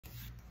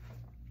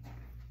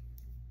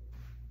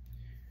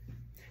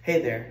Hey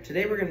there,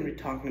 today we're going to be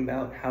talking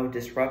about how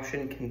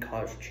disruption can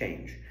cause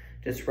change.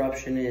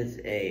 Disruption is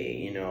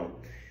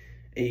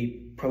a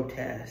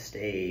protest,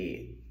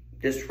 a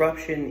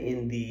disruption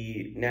in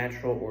the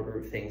natural order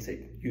of things that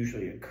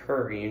usually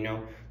occur,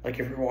 like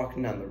if you're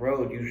walking down the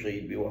road, usually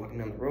you'd be walking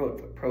down the road.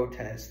 If a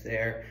protest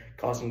there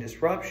causing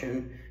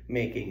disruption,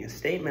 making a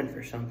statement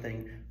for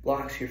something,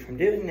 blocks you from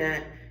doing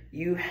that,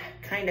 you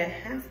kind of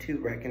have to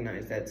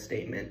recognize that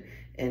statement,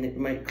 and it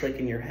might click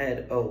in your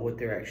head, oh, what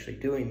they're actually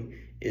doing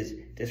is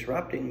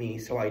disrupting me,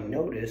 so I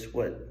notice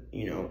what,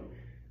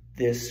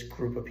 this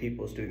group of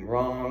people is doing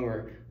wrong,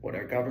 or what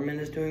our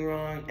government is doing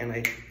wrong,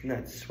 and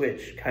that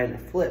switch kind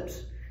of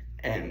flips,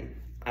 and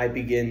I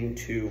begin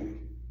to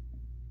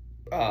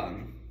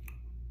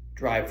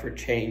drive for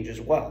change as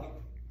well.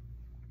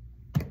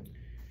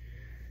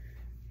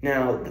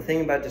 Now, the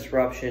thing about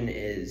disruption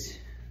is,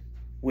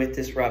 with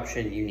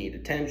disruption, you need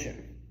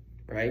attention,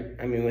 right?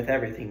 I mean, with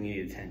everything, you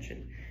need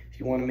attention. If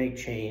you want to make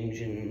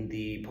change in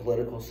the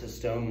political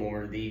system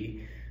or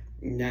the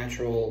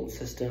natural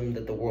system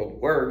that the world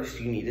works,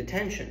 you need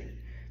attention.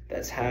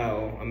 That's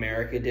how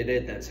America did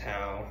it. That's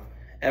how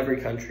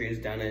every country has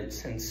done it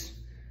since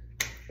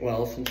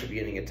the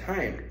beginning of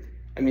time.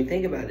 I mean,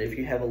 think about it. If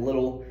you have a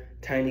little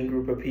tiny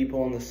group of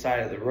people on the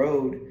side of the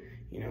road,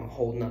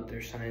 holding up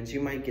their signs,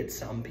 you might get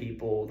some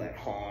people that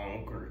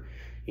honk or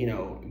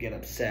get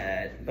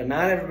upset, but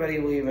not everybody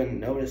will even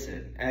notice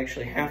it.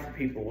 Actually, half the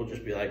people will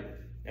just be like,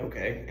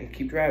 okay, and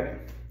keep driving.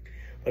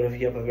 But if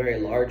you have a very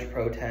large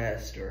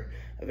protest or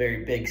a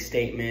very big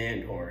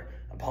statement, or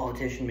a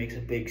politician makes a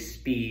big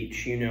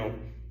speech,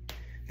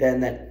 then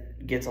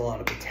that gets a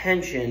lot of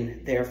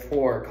attention,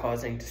 therefore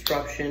causing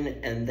disruption,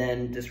 and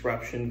then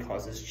disruption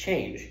causes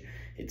change.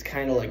 It's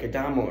kind of like a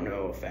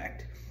domino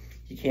effect.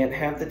 You can't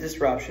have the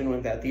disruption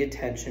without the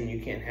attention. You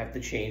can't have the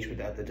change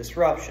without the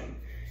disruption.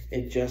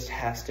 It just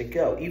has to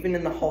go. Even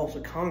in the halls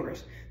of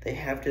Congress, they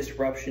have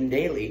disruption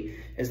daily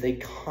as they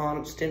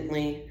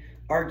constantly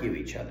argue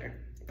each other.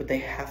 But they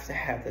have to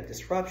have the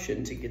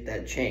disruption to get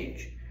that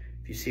change,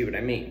 if you see what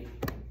I mean.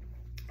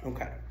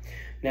 Okay,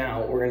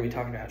 now we're going to be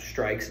talking about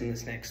strikes in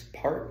this next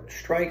part.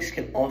 Strikes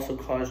can also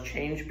cause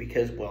change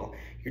because,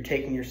 you're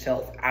taking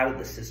yourself out of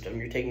the system.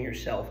 You're taking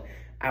yourself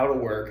out of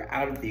work,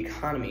 out of the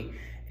economy.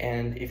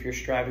 And if you're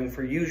striving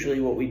for, usually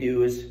what we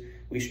do is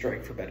we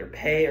strike for better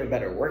pay or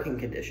better working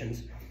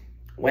conditions.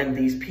 When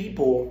these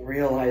people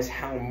realize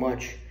how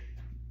much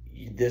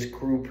this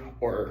group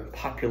or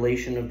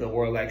population of the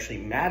world actually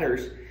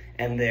matters,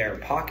 and their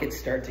pockets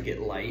start to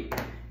get light,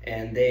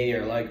 and they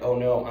are like, oh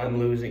no, I'm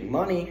losing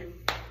money,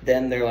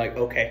 then they're like,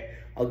 okay,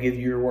 I'll give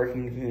you your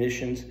working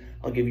conditions,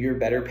 I'll give you your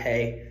better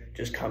pay,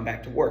 just come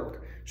back to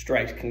work.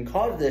 Strikes can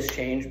cause this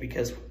change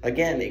because,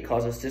 again, it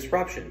causes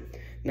disruption.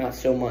 Not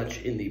so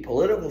much in the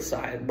political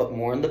side, but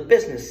more on the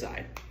business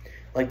side,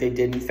 like they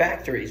did in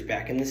factories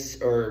back in the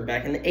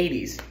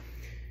 80s.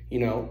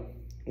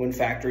 When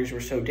factories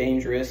were so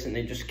dangerous and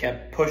they just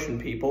kept pushing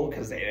people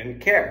because they didn't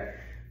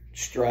care.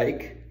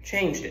 Strike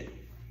changed it.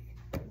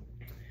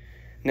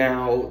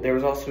 Now, there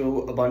was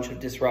also a bunch of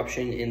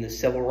disruption in the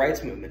civil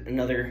rights movement.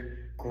 Another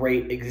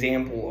great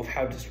example of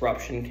how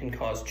disruption can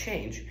cause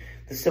change.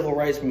 The civil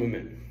rights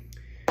movement.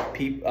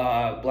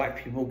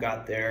 Black people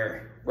got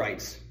their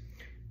rights.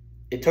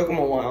 It took them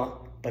a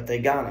while, but they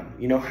got them.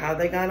 You know how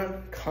they got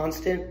them?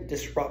 Constant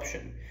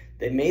disruption.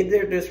 They made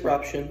their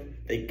disruption,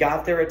 they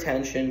got their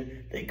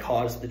attention, they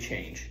caused the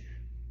change.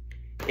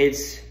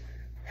 It's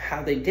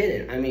how they did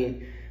it. I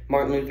mean,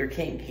 Martin Luther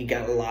King, he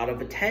got a lot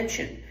of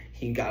attention.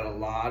 He got a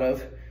lot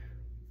of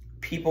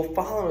people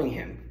following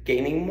him,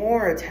 gaining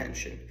more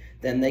attention.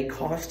 Then they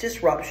caused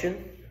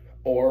disruption,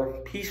 or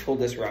peaceful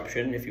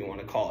disruption, if you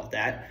want to call it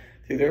that,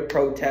 through their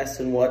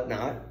protests and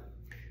whatnot.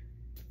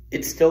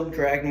 It still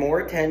dragged more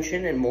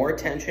attention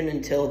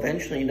until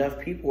eventually enough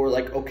people were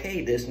like,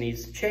 okay, this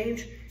needs to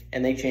change,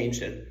 and they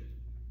changed it.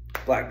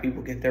 Black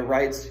people get their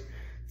rights.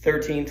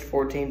 13th,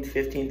 14th,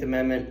 15th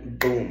Amendment,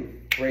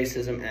 boom,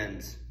 racism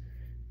ends.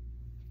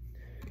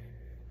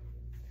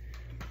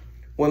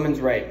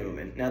 Women's right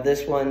movement. Now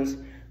this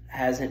one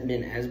hasn't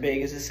been as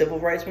big as the civil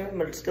rights movement,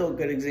 but it's still a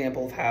good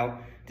example of how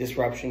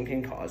disruption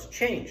can cause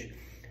change.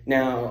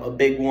 Now, a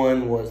big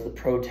one was the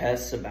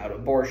protests about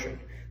abortion.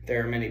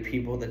 There are many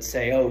people that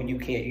say, oh,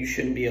 you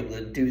shouldn't be able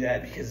to do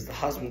that because it's the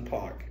husband's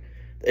part.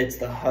 It's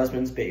the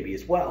husband's baby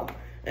as well.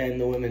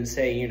 And the women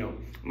say,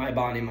 my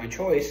body, my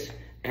choice.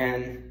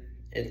 And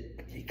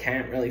you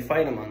can't really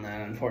fight them on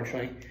that,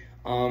 unfortunately.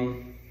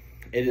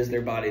 It is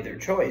their body, their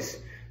choice.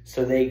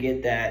 So they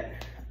get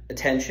that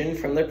attention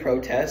from the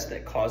protest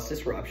that caused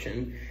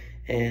disruption.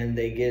 And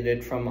they get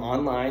it from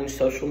online,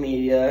 social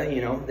media,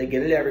 they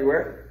get it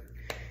everywhere.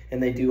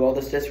 And they do all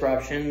this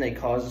disruption, they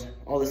cause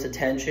all this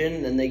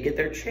attention, then they get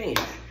their change.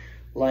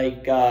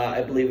 Like,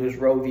 I believe it was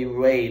Roe v.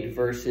 Wade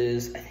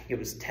versus, I think it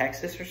was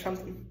Texas or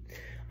something.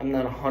 I'm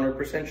not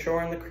 100%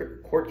 sure on the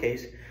court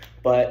case,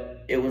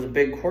 but it was a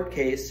big court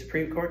case,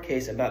 Supreme Court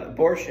case about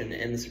abortion,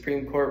 and the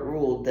Supreme Court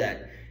ruled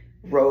that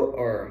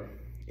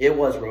it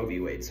was Roe v.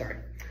 Wade, sorry.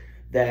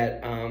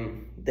 that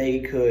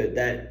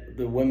that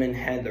the women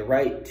had the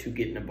right to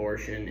get an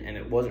abortion, and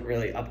it wasn't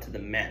really up to the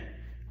men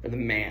or the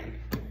man.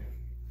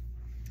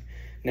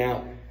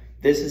 Now,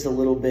 this is a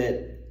little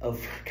bit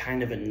of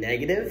kind of a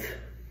negative,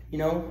 you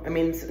know? I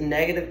mean, it's a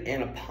negative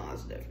and a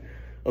positive.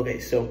 Okay,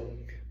 so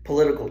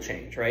political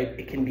change, right?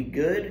 It can be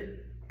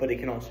good, but it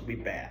can also be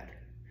bad.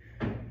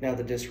 Now,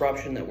 the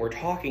disruption that we're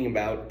talking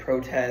about,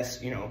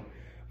 protests, you know,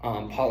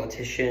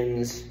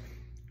 politicians,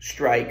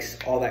 strikes,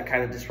 all that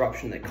kind of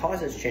disruption that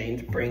causes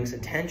change, brings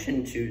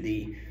attention to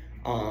the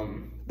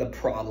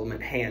problem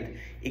at hand.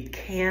 It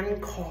can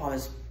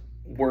cause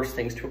worse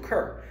things to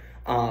occur,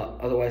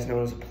 otherwise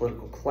known as a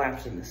political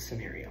collapse in this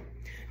scenario.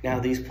 Now,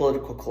 these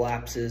political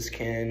collapses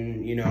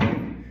can, you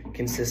know,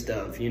 consist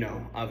of, you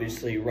know,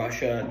 obviously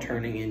Russia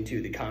turning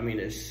into the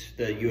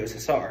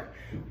USSR,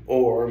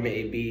 or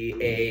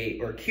maybe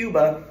or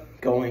Cuba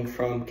going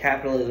from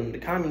capitalism to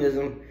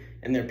communism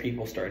and their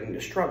people starting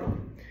to struggle.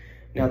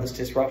 Now, this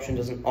disruption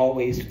doesn't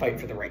always fight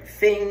for the right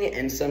thing,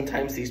 and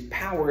sometimes these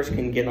powers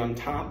can get on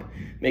top,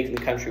 making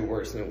the country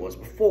worse than it was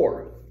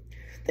before.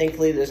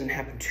 Thankfully, it doesn't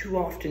happen too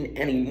often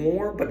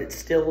anymore, but it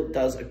still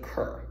does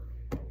occur.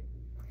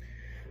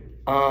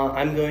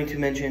 I'm going to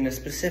mention a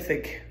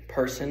specific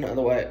person,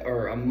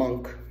 or a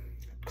monk,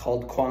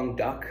 called Quang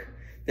Duc.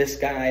 This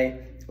guy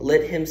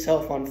lit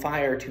himself on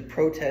fire to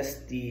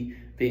protest the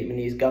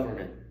Vietnamese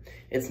government.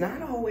 It's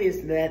not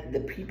always that the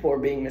people are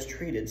being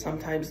mistreated.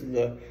 Sometimes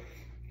the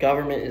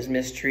government is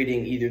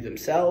mistreating either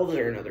themselves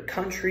or another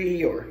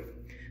country or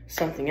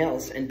something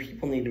else, and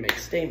people need to make a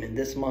statement.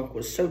 This monk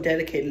was so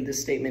dedicated to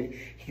this statement,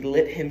 he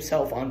lit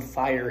himself on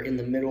fire in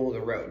the middle of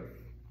the road.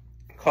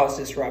 Caused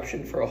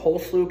disruption for a whole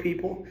slew of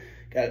people,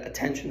 got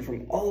attention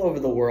from all over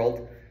the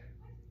world,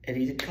 and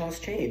he did cause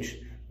change.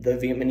 The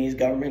Vietnamese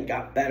government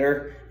got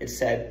better. It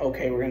said,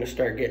 okay, we're gonna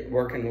start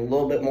working a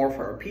little bit more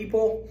for our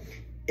people.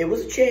 It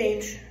was a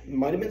change. It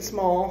might have been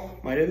small,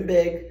 might have been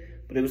big,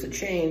 but it was a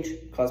change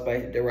caused by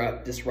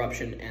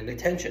disruption and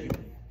attention.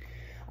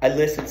 I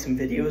listed some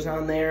videos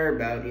on there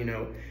about, you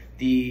know,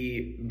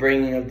 the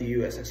bringing of the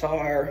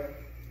USSR,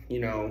 you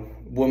know,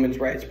 women's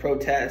rights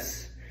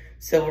protests,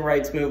 civil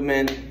rights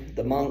movement,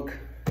 the monk.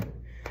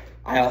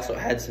 I also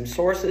had some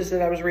sources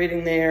that I was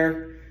reading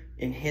there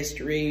in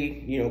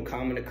history, you know,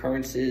 common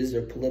occurrences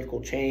of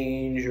political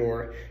change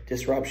or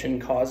disruption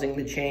causing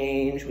the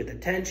change with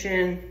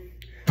attention,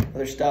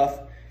 other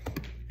stuff.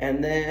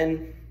 And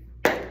then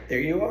there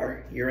you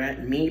are. You're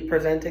at me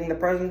presenting the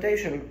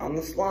presentation on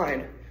the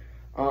slide.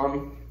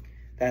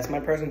 That's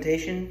my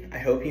presentation. I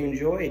hope you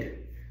enjoyed.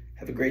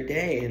 Have a great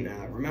day, and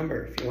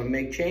remember, if you want to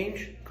make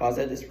change, cause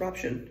that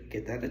disruption,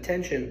 get that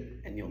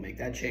attention, and you'll make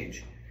that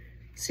change.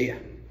 See ya.